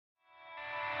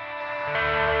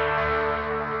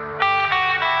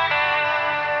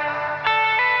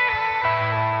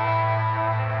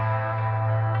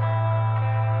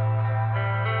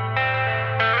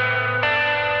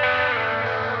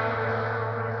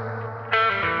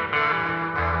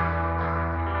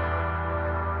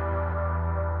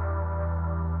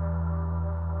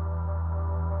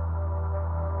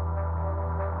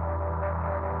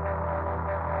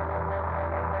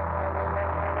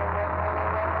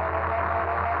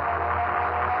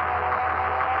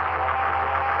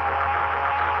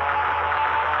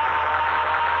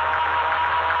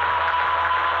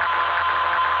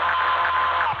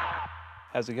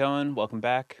How's it going? Welcome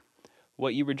back.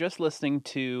 What you were just listening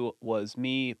to was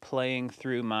me playing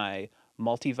through my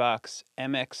Multivox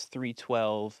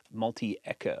MX312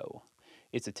 Multi-Echo.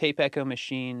 It's a tape echo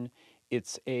machine.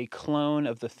 It's a clone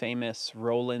of the famous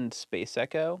Roland Space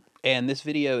Echo. And this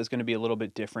video is going to be a little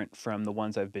bit different from the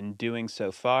ones I've been doing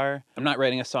so far. I'm not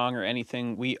writing a song or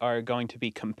anything. We are going to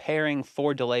be comparing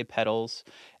 4 delay pedals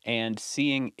and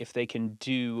seeing if they can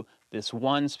do this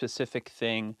one specific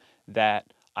thing that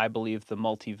I believe the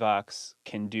Multivox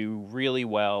can do really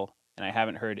well, and I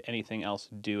haven't heard anything else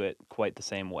do it quite the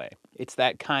same way. It's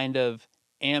that kind of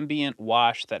ambient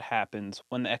wash that happens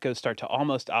when the echoes start to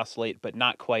almost oscillate, but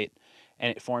not quite,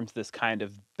 and it forms this kind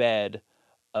of bed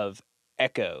of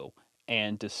echo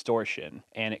and distortion,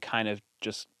 and it kind of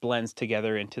just blends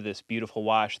together into this beautiful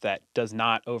wash that does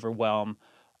not overwhelm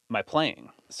my playing.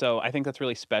 So I think that's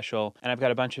really special, and I've got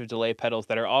a bunch of delay pedals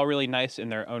that are all really nice in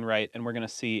their own right, and we're going to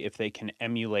see if they can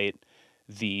emulate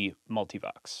the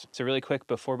Multivox. So really quick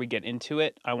before we get into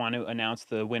it, I want to announce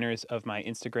the winners of my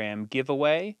Instagram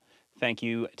giveaway. Thank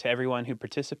you to everyone who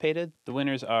participated. The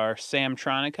winners are Sam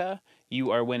Tronica.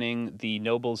 You are winning the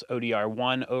Nobles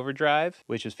ODR1 Overdrive,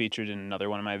 which is featured in another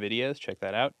one of my videos. Check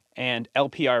that out. And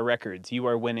LPR Records. You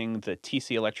are winning the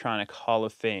TC Electronic Hall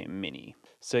of Fame Mini.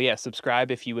 So yeah, subscribe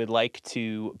if you would like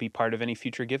to be part of any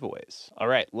future giveaways. All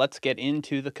right, let's get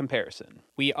into the comparison.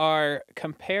 We are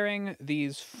comparing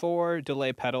these 4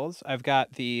 delay pedals. I've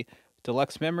got the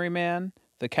Deluxe Memory Man,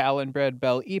 the Catalinbread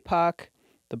Belle Epoch,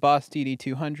 the Boss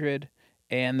DD200,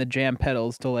 and the Jam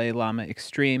Pedals LLama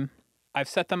Xtreme. I've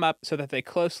set them up so that they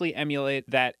closely emulate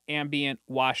that ambient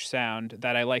wash sound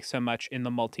that I like so much in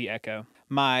the Multi-Echo.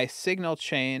 My signal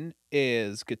chain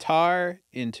is guitar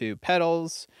into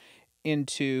pedals,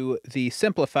 into the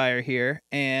simplifier here,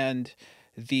 and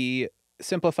the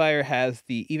simplifier has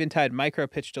the Eventide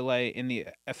Micropitch delay in the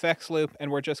effects loop,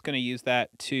 and we're just going to use that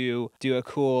to do a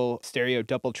cool stereo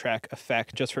double track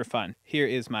effect just for fun. Here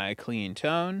is my clean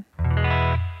tone.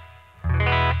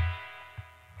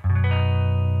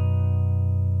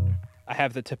 I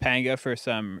have the Topanga for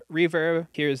some reverb.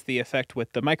 Here's the effect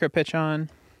with the micropitch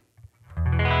on.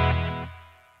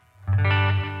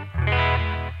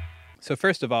 So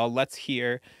first of all, let's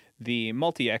hear the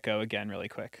Multi-Echo again really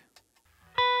quick.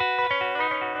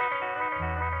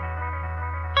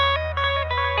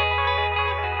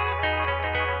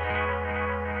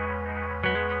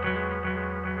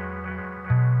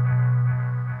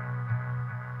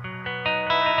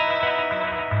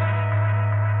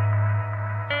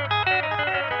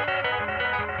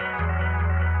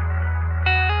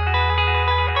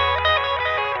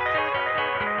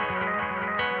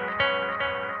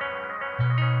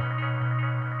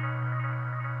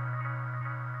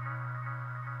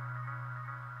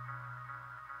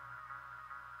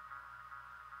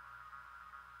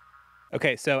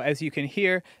 Okay, so as you can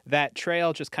hear, that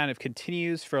trail just kind of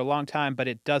continues for a long time, but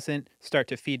it doesn't start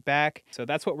to feed back. So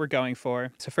that's what we're going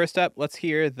for. So first up, let's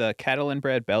hear the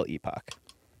Catalinbread Belle Epoch.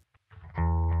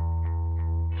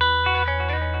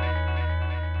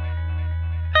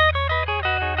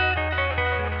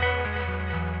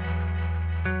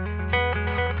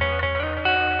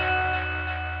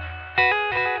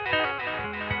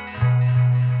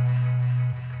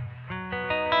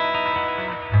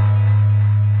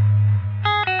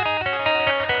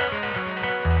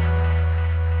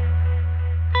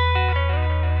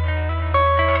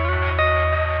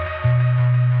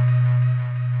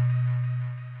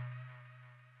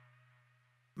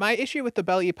 My issue with the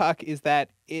Belle Epoch is that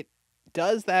it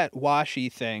does that washy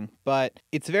thing, but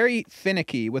it's very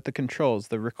finicky with the controls.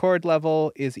 The record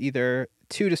level is either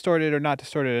too distorted or not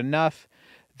distorted enough.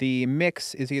 The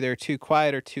mix is either too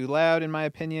quiet or too loud, in my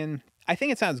opinion. I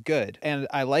think it sounds good, and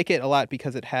I like it a lot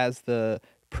because it has the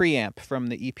preamp from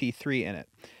the EP3 in it.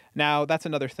 Now, that's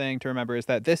another thing to remember, is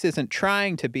that this isn't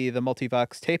trying to be the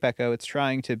Multivox tape echo. It's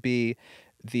trying to be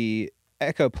the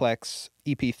Echoplex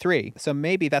EP3. So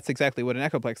maybe that's exactly what an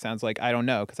Echoplex sounds like. I don't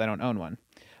know, because I don't own one.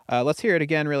 Let's hear it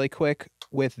again really quick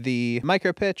with the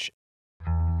micropitch.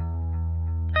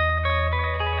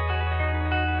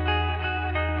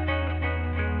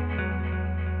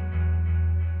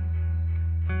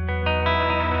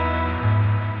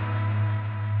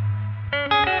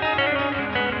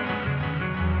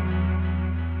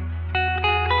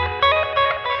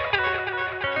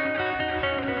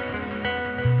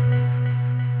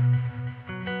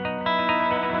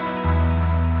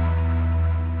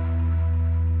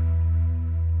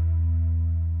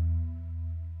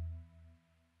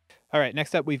 All right,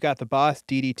 next up we've got the Boss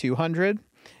DD200,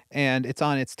 and it's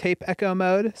on its tape echo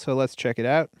mode, so let's check it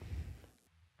out.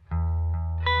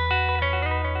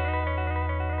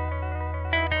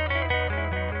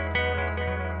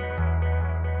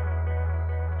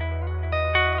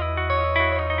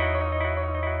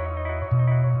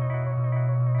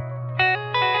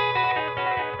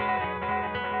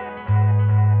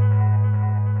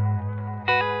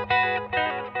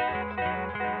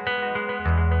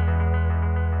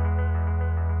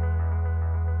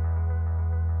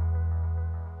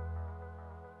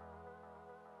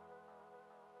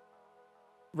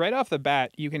 Right off the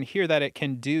bat, you can hear that it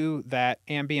can do that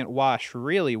ambient wash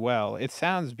really well. It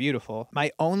sounds beautiful.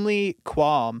 My only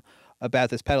qualm about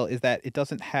this pedal is that it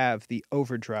doesn't have the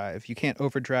overdrive. You can't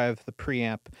overdrive the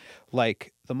preamp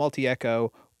like the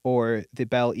Multi-Echo or the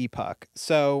Belle Epoch.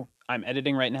 So I'm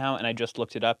editing right now, and I just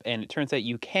looked it up, and it turns out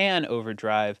you can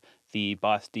overdrive the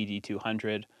Boss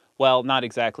DD200. Well, not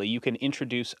exactly. You can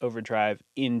introduce overdrive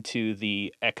into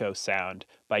the Echo sound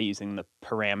by using the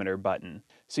parameter button.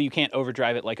 So you can't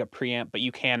overdrive it like a preamp, but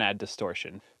you can add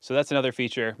distortion. So that's another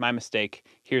feature. My mistake.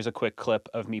 Here's a quick clip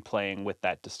of me playing with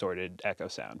that distorted Echo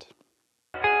sound.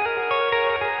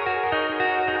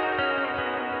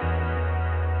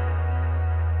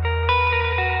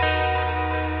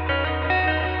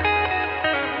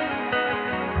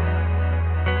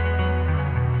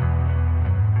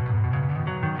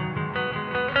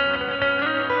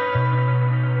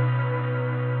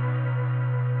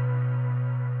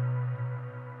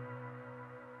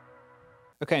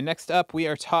 Okay, next up, we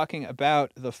are talking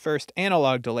about the first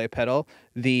analog delay pedal,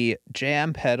 the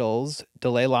Jam Pedals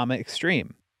DeLama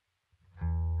Xtreme.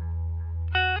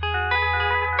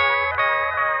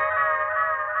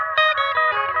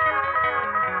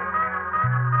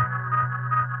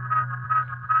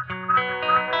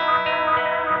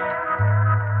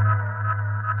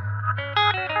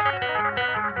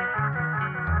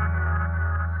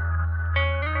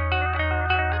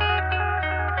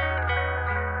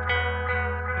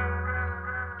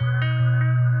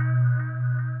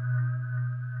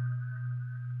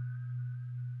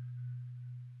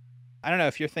 I don't know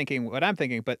if you're thinking what I'm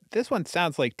thinking, but this one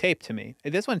sounds like tape to me.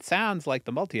 This one sounds like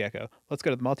the Multi-Echo. Let's go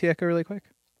to the Multi-Echo really quick.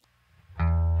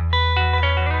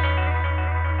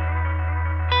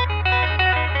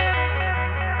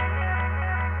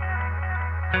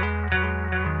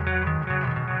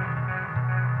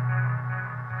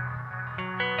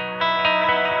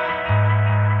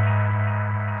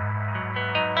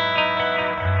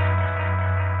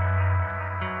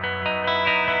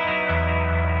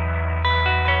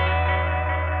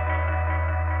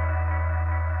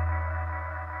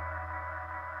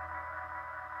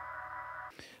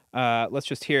 Let's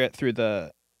just hear it through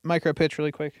the micropitch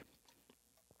really quick.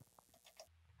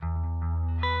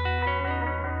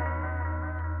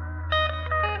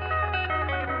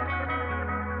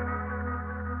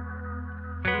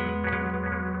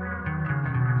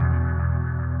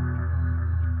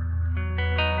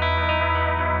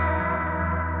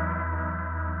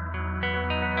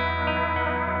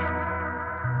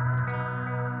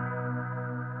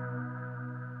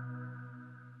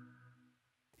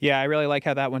 Yeah, I really like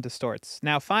how that one distorts.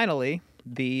 Now, finally,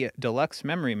 the Deluxe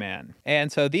Memory Man.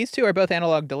 And so these two are both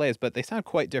analog delays, but they sound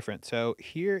quite different. So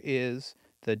here is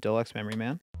the Deluxe Memory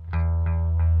Man.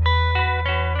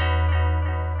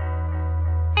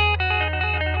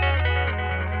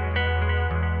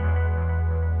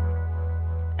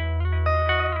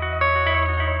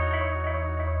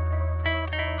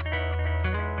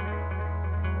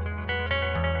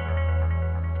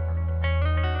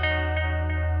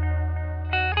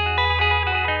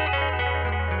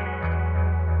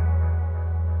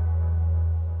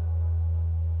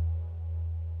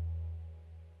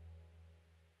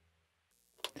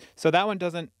 So that one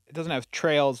doesn't have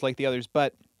trails like the others,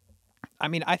 but I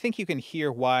mean, I think you can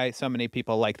hear why so many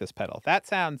people like this pedal. That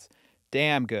sounds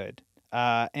damn good.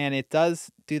 And it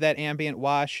does do that ambient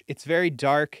wash. It's very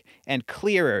dark and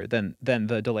clearer than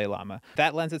the DeLama.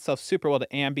 That lends itself super well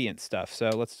to ambient stuff. So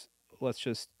let's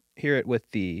just hear it with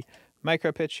the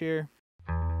micro pitch here.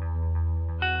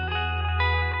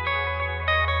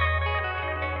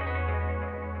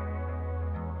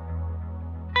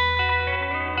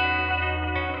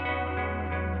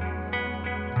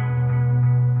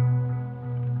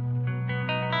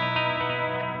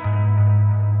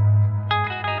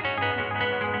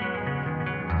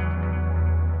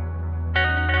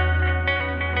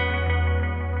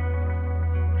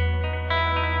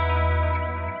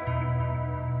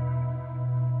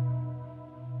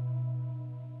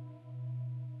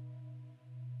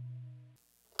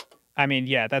 I mean,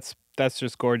 yeah, that's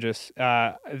just gorgeous.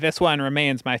 This one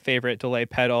remains my favorite delay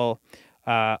pedal,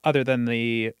 other than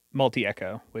the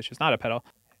Multi-Echo, which is not a pedal.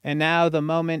 And now the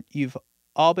moment you've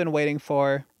all been waiting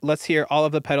for. Let's hear all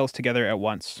of the pedals together at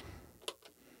once.